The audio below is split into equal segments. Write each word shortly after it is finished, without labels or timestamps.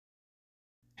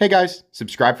Hey guys,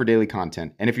 subscribe for daily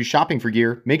content, and if you're shopping for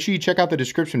gear, make sure you check out the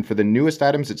description for the newest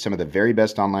items at some of the very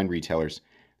best online retailers.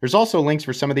 There's also links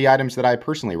for some of the items that I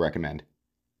personally recommend.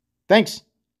 Thanks!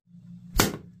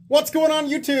 What's going on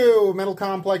YouTube? Metal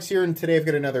Complex here, and today I've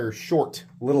got another short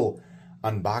little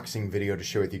unboxing video to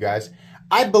share with you guys.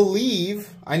 I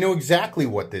believe I know exactly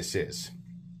what this is.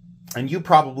 And you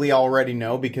probably already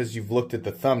know because you've looked at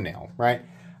the thumbnail, right?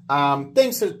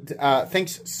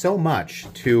 Thanks so much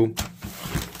to...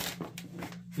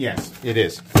 Yes, it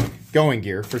is. Going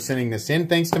Gear for sending this in.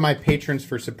 Thanks to my patrons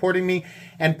for supporting me.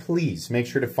 And please make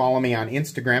sure to follow me on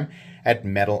Instagram at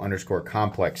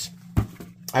metal_complex.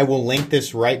 I will link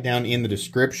this right down in the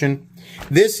description.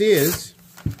 This is,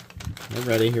 we're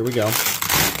ready, here we go,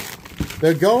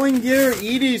 the Going Gear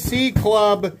EDC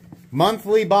Club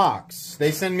monthly box.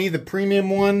 They send me the premium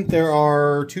one. There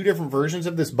are two different versions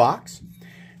of this box.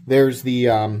 There's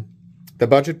the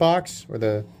budget box, or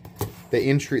the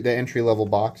entry level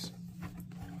box,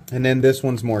 and then this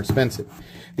one's more expensive.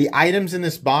 The items in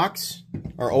this box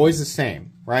are always the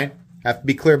same, right? I have to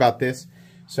be clear about this.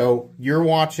 So you're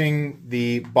watching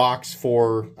the box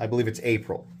for, I believe it's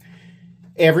April.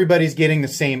 Everybody's getting the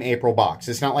same April box.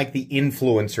 It's not like the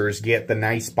influencers get the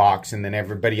nice box and then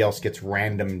everybody else gets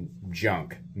random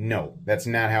junk. No, that's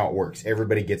not how it works.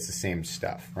 Everybody gets the same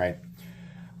stuff, right?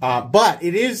 But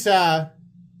it is,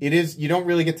 you don't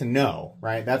really get to know,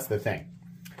 right? That's the thing.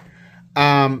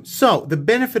 So the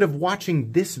benefit of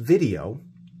watching this video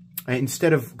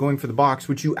instead of going for the box,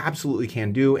 which you absolutely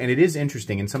can do, and it is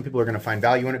interesting, and some people are going to find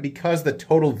value in it because the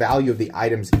total value of the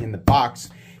items in the box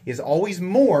is always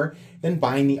more than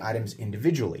buying the items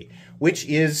individually, which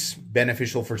is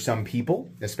beneficial for some people,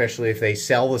 especially if they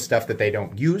sell the stuff that they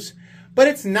don't use. But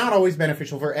it's not always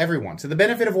beneficial for everyone. So the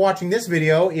benefit of watching this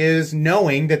video is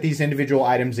knowing that these individual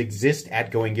items exist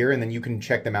at Going Gear, and then you can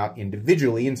check them out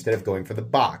individually instead of going for the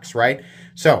box, right?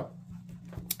 So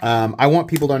I want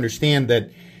people to understand that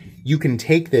you can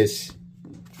take this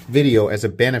video as a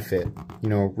benefit, you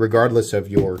know, regardless of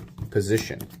your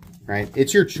position, right?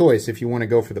 It's your choice if you want to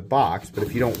go for the box, but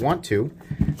if you don't want to,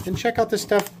 then check out the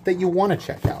stuff that you want to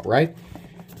check out, right?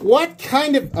 What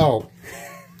kind of... Oh...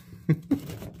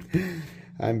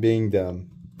 I'm being dumb.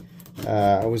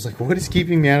 I was like, what is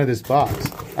keeping me out of this box?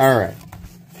 All right.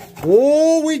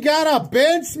 Oh, we got a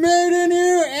Benchmade in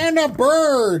here and a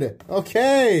bird.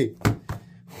 Okay.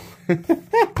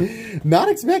 Not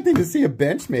expecting to see a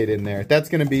Benchmade in there. That's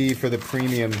going to be for the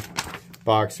premium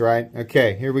box, right?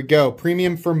 Okay, here we go.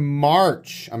 Premium for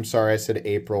March. I'm sorry, I said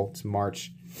April. It's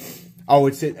March. Oh,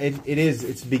 it is.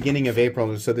 It's the beginning of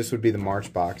April, so this would be the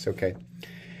March box. Okay.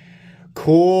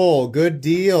 Cool, good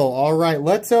deal. All right,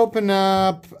 let's open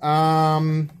up.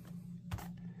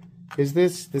 Is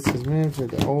this is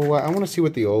the Olight? I want to see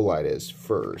what the Olight is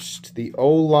first. The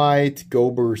Olight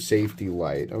Gober safety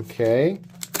light. Okay.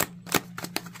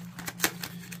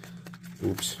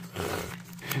 Oops.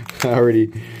 I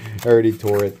already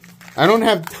tore it. I don't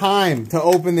have time to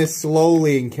open this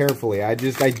slowly and carefully. I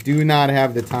do not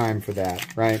have the time for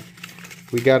that, right?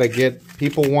 We got to get,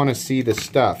 people want to see the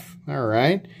stuff. All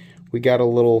right. We got a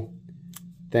little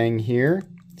thing here.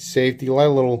 Safety light, a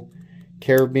little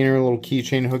carabiner, a little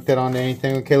keychain, hook that onto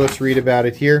anything. Okay, let's read about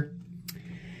it here.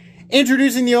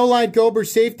 Introducing the Olight Gober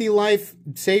Safety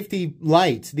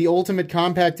Light, the ultimate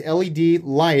compact LED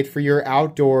light for your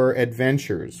outdoor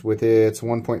adventures. With its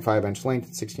 1.5-inch length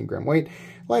and 16-gram weight,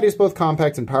 light is both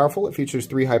compact and powerful. It features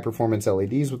 3 high-performance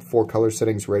LEDs with 4 color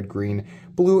settings, red, green,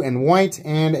 blue, and white,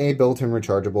 and a built-in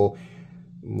rechargeable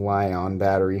Li-ion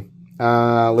battery.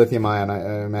 Lithium ion,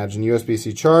 I imagine,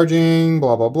 USB-C charging,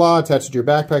 blah, blah, blah, attached to your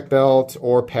backpack belt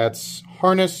or pet's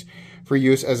harness for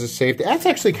use as a safety. That's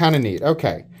actually kind of neat.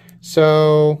 Okay,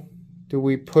 so do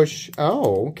we push?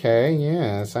 Oh, okay,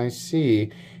 yes, I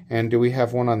see. And do we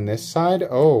have one on this side?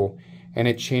 Oh, and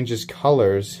it changes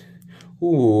colors.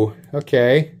 Ooh,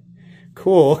 okay,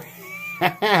 cool.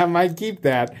 I might keep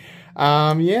that.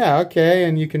 Yeah, okay,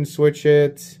 and you can switch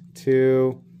it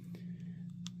to...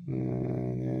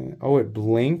 oh, it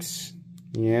blinks.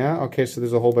 Yeah, okay, so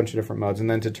there's a whole bunch of different modes. And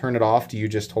then to turn it off, do you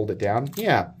just hold it down?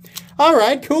 Yeah. All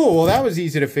right, cool. Well, that was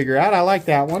easy to figure out. I like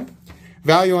that one.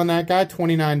 Value on that guy,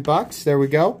 29 bucks. There we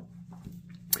go.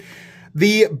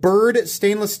 The Bird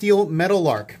Stainless Steel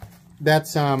Metallark.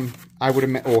 That's, I would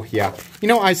have... Oh, yeah. You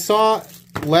know, I saw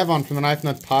Levon from the Knife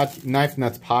Nuts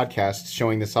podcast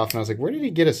showing this off, and I was like, where did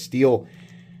he get a steel...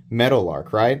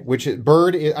 Metallark, right? Which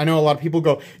bird is, I know a lot of people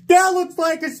go, that looks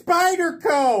like a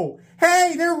Spyderco.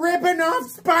 Hey, they're ripping off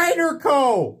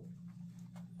Spyderco.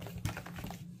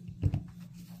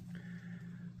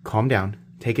 Calm down.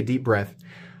 Take a deep breath.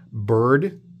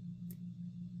 Bird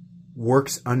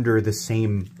works under the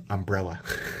same umbrella.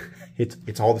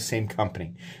 It's all the same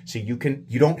company. So you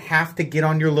don't have to get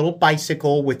on your little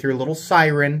bicycle with your little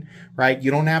siren, right?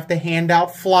 You don't have to hand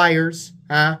out flyers,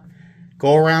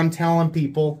 go around telling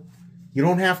people. You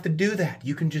don't have to do that.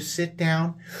 You can just sit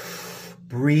down,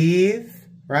 breathe,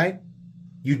 right?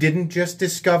 You didn't just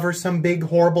discover some big,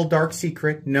 horrible, dark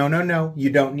secret. No, no, no. You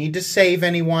don't need to save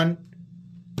anyone.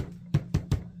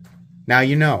 Now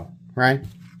you know, right?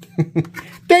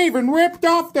 They even ripped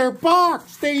off their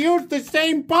box. They used the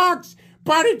same box,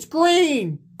 but it's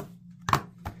green.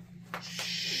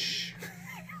 Shh.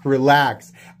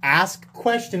 Relax. Ask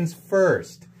questions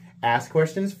first. Ask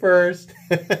questions first.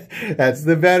 That's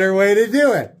the better way to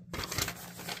do it.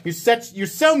 You're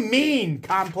so mean,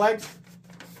 Complex.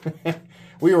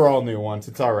 We were all new once.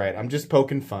 It's all right. I'm just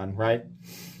poking fun, right?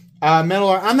 Metal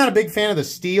Art. I'm not a big fan of the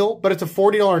steel, but it's a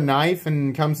 $40 knife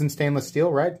and comes in stainless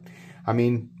steel, right? I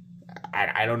mean,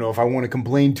 I don't know if I want to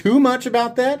complain too much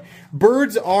about that.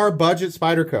 Birds are budget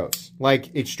Spydercos,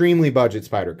 like extremely budget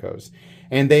Spydercos.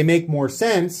 And they make more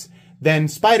sense than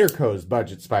Spyderco's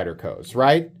budget Spydercos,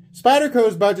 right?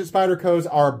 Spyderco's budget Spydercos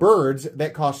are birds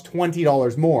that cost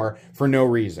 $20 more for no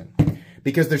reason,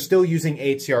 because they're still using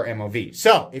HCR MOV.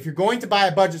 So, if you're going to buy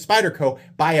a budget Spyderco,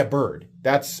 buy a bird.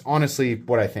 That's honestly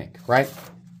what I think, right?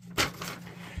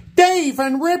 They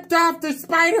even ripped off the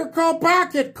Spyderco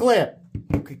pocket clip.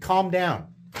 Okay, calm down.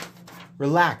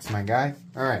 Relax, my guy.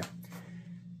 All right.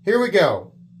 Here we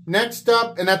go. Next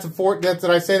up, and that's did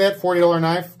I say that? $40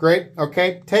 knife. Great.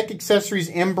 Okay. Tech Accessories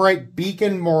Embrite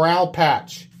Beacon Morale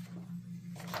Patch.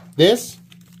 This.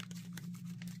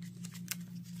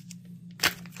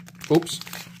 Oops.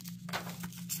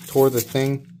 Tore the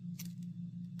thing.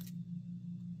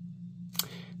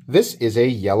 This is a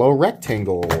yellow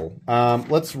rectangle.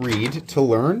 Let's read to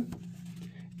learn.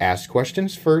 Ask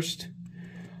questions first.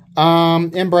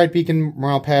 Embrite Beacon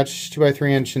Morale Patch,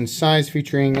 2x3 inch in size,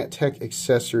 featuring Tech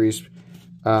Accessories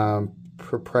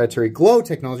proprietary glow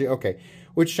technology. Okay.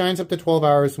 Which shines up to 12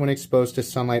 hours when exposed to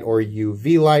sunlight or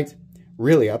UV light.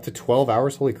 Really, up to 12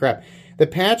 hours? Holy crap. The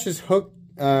patch is hooked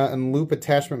and loop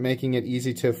attachment, making it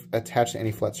easy to attach to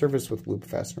any flat surface with loop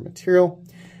fastener material.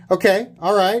 Okay,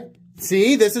 all right.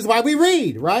 See, this is why we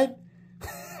read, right?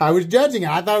 I was judging it.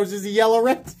 I thought it was just a yellow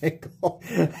rectangle.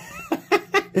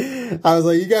 I was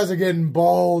like, you guys are getting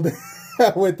bold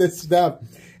with this stuff.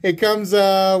 It comes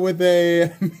with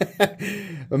a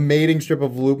mating strip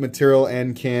of loop material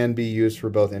and can be used for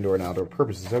both indoor and outdoor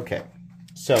purposes. Okay,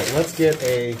 so let's get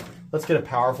a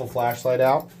powerful flashlight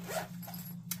out.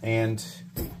 And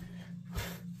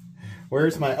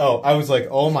where's my? Oh, I was like,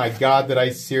 oh my God, did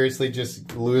I seriously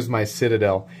just lose my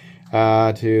Citadel?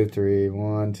 2, 3,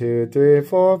 1, 2, 3,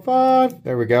 4, 5.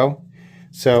 There we go.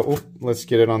 So let's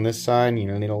get it on this side. You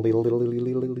know,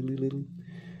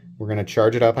 we're gonna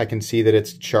charge it up. I can see that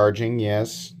it's charging.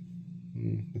 Yes,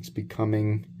 it's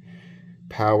becoming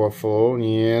powerful.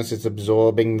 Yes, it's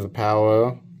absorbing the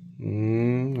power.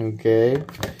 Okay.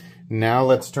 Now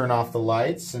let's turn off the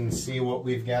lights and see what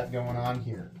we've got going on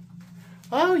here.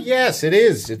 Oh yes, it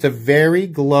is. It's a very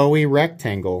glowy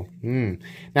rectangle.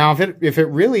 Now, if it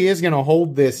really is going to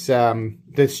hold this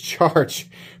this charge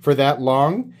for that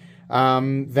long,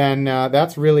 then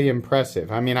that's really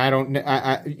impressive. I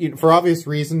mean, for obvious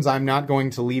reasons, I'm not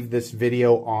going to leave this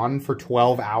video on for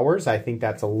 12 hours. I think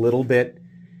that's a little bit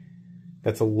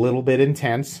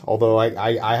intense. Although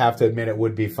I have to admit it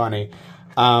would be funny.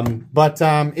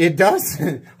 It does.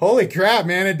 Holy crap,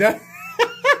 man! It does.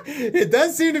 It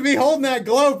does seem to be holding that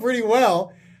glow pretty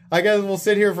well. I guess we'll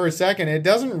sit here for a second. It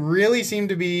doesn't really seem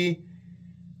to be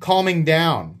calming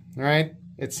down, right?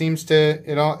 It seems to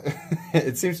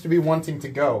it seems to be wanting to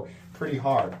go pretty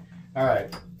hard. All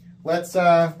right, let's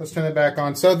turn it back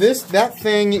on. So that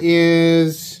thing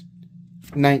is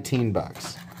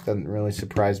 $19. Doesn't really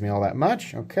surprise me all that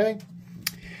much. Okay.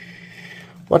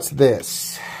 What's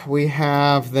this? We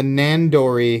have the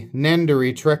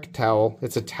Nandori Trek Towel.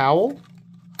 It's a towel.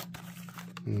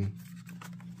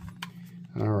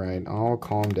 All right, I'll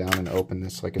calm down and open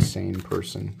this like a sane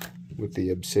person with the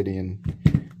obsidian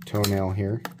toenail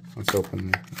here. Let's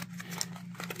open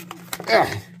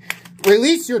it.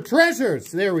 Release your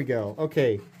treasures! There we go.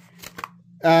 Okay.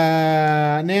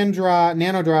 Nano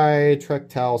Dry Trek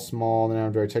Towel Small. The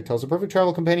Nano Dry Trek Towel is a perfect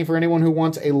travel companion for anyone who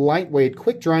wants a lightweight,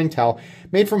 quick-drying towel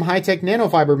made from high-tech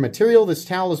nanofiber material. This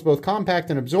towel is both compact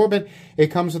and absorbent. It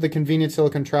comes with a convenient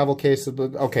silicone travel case.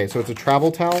 Okay, so it's a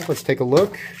travel towel. Let's take a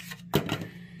look.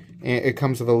 And it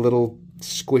comes with a little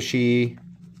squishy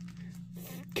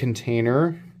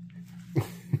container.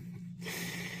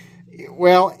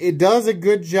 Well, it does a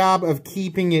good job of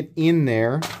keeping it in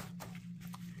there.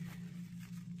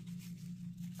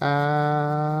 Okay,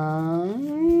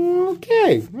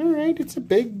 all right. It's a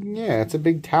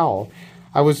big towel.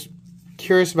 I was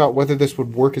curious about whether this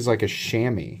would work as like a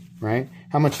chamois, right?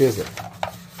 How much is it?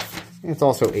 It's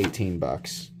also 18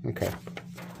 bucks. Okay.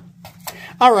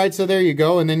 All right, so there you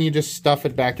go, and then you just stuff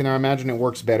it back in there. I imagine it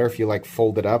works better if you like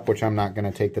fold it up, which I'm not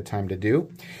going to take the time to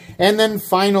do. And then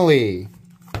finally,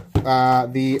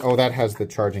 that has the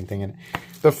charging thing in it.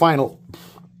 The final,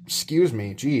 excuse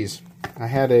me, geez, I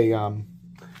had a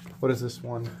what is this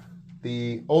one?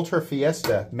 The Ultra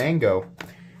Fiesta Mango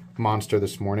Monster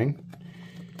this morning.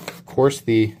 Of course,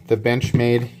 the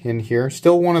Benchmade in here,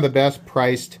 still one of the best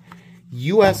priced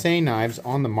USA knives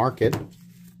on the market.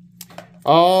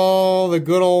 Oh, the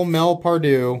good old Mel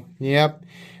Pardue. Yep.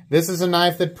 This is a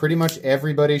knife that pretty much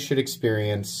everybody should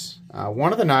experience.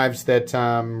 One of the knives that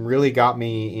really got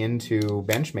me into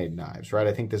Benchmade knives, right?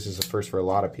 I think this is a first for a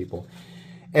lot of people.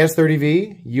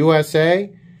 S30V,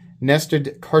 USA,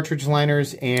 nested cartridge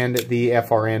liners, and the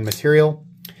FRN material.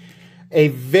 A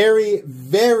very,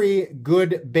 very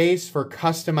good base for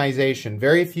customization.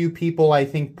 Very few people, I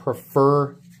think,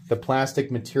 prefer the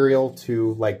plastic material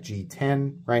to like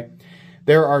G10, right?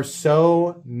 There are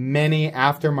so many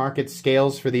aftermarket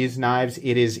scales for these knives.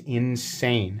 It is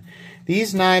insane.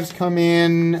 These knives come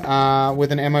in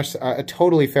with a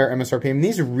totally fair MSRP. And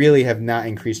these really have not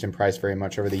increased in price very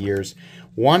much over the years.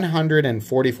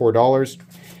 $144.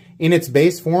 In its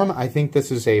base form, I think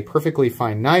this is a perfectly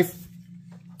fine knife.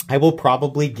 I will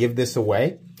probably give this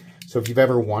away. So if you've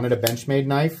ever wanted a Benchmade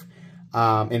knife,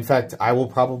 in fact, I will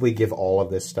probably give all of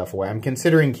this stuff away. I'm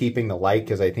considering keeping the light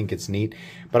because I think it's neat,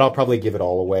 but I'll probably give it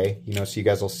all away, you know, so you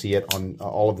guys will see it on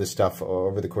all of this stuff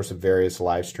over the course of various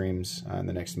live streams in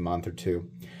the next month or two.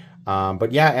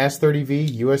 But yeah,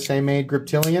 S30V, USA made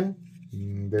Griptilian,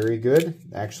 very good.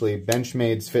 Actually,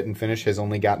 Benchmade's fit and finish has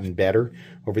only gotten better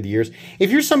over the years.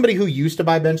 If you're somebody who used to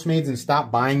buy Benchmades and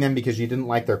stopped buying them because you didn't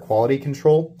like their quality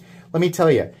control, let me tell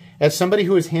you, as somebody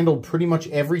who has handled pretty much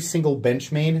every single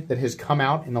Benchmade that has come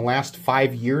out in the last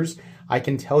 5 years, I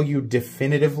can tell you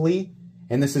definitively,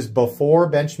 and this is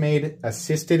before Benchmade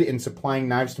assisted in supplying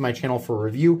knives to my channel for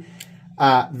review,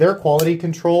 their quality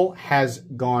control has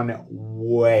gone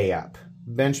way up.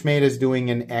 Benchmade is doing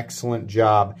an excellent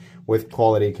job with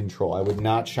quality control. I would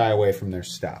not shy away from their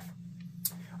stuff.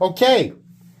 Okay.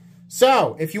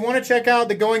 So, if you want to check out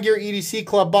the Going Gear EDC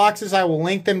Club boxes, I will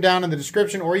link them down in the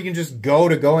description, or you can just go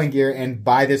to Going Gear and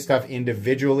buy this stuff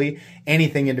individually,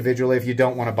 anything individually, if you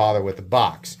don't want to bother with the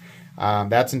box.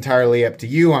 That's entirely up to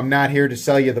you. I'm not here to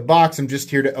sell you the box. I'm just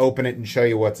here to open it and show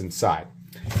you what's inside.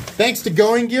 Thanks to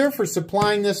Going Gear for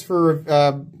supplying this for,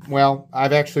 well,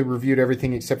 I've actually reviewed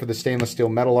everything except for the stainless steel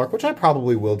Metal Arc, which I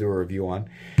probably will do a review on.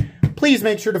 Please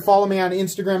make sure to follow me on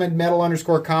Instagram at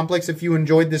metal_complex. If you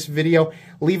enjoyed this video,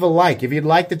 leave a like. If you'd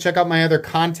like to check out my other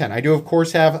content, I do, of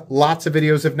course, have lots of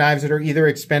videos of knives that are either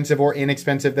expensive or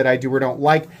inexpensive that I do or don't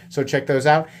like, so check those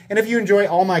out. And if you enjoy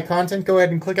all my content, go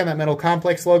ahead and click on that Metal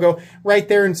Complex logo right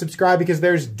there and subscribe because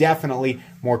there's definitely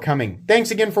more coming. Thanks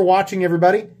again for watching,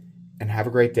 everybody, and have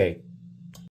a great day.